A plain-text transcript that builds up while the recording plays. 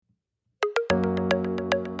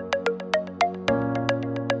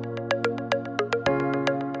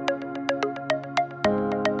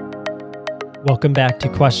Welcome back to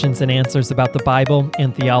Questions and Answers about the Bible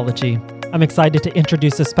and Theology. I'm excited to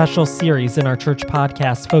introduce a special series in our church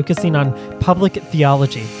podcast focusing on public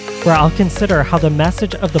theology, where I'll consider how the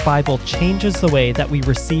message of the Bible changes the way that we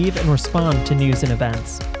receive and respond to news and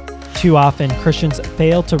events. Too often, Christians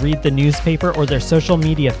fail to read the newspaper or their social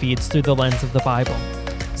media feeds through the lens of the Bible.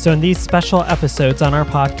 So in these special episodes on our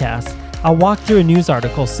podcast, I'll walk through a news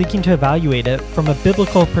article seeking to evaluate it from a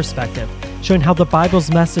biblical perspective, showing how the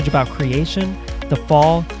Bible's message about creation, the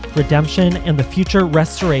fall, redemption, and the future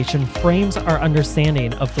restoration frames our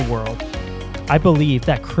understanding of the world. I believe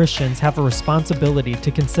that Christians have a responsibility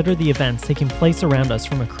to consider the events taking place around us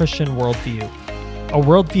from a Christian worldview. A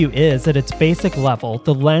worldview is, at its basic level,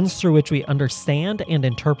 the lens through which we understand and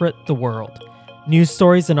interpret the world. News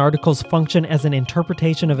stories and articles function as an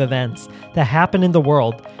interpretation of events that happen in the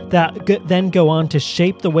world that then go on to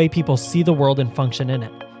shape the way people see the world and function in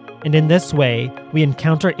it. And in this way, we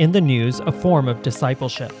encounter in the news a form of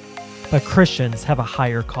discipleship. But Christians have a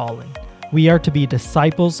higher calling. We are to be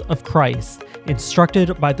disciples of Christ,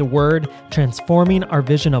 instructed by the Word, transforming our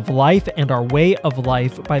vision of life and our way of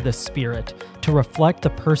life by the Spirit to reflect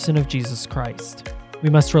the person of Jesus Christ.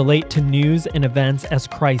 We must relate to news and events as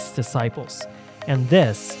Christ's disciples. And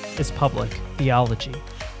this is public theology.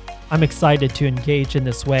 I'm excited to engage in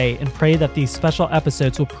this way and pray that these special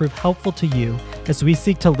episodes will prove helpful to you as we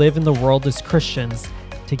seek to live in the world as Christians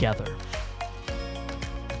together.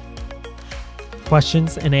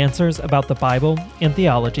 Questions and Answers about the Bible and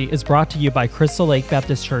Theology is brought to you by Crystal Lake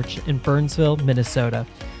Baptist Church in Burnsville, Minnesota.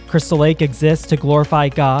 Crystal Lake exists to glorify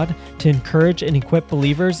God, to encourage and equip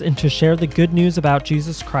believers, and to share the good news about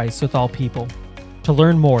Jesus Christ with all people. To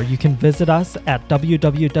learn more, you can visit us at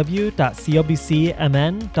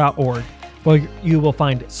www.clbcmn.org, where you will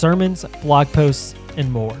find sermons, blog posts,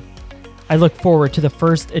 and more. I look forward to the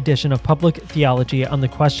first edition of Public Theology on the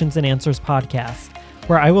Questions and Answers podcast,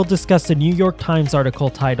 where I will discuss a New York Times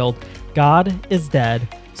article titled, "God is Dead,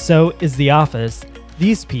 So is the Office.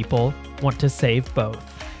 These People Want to Save Both."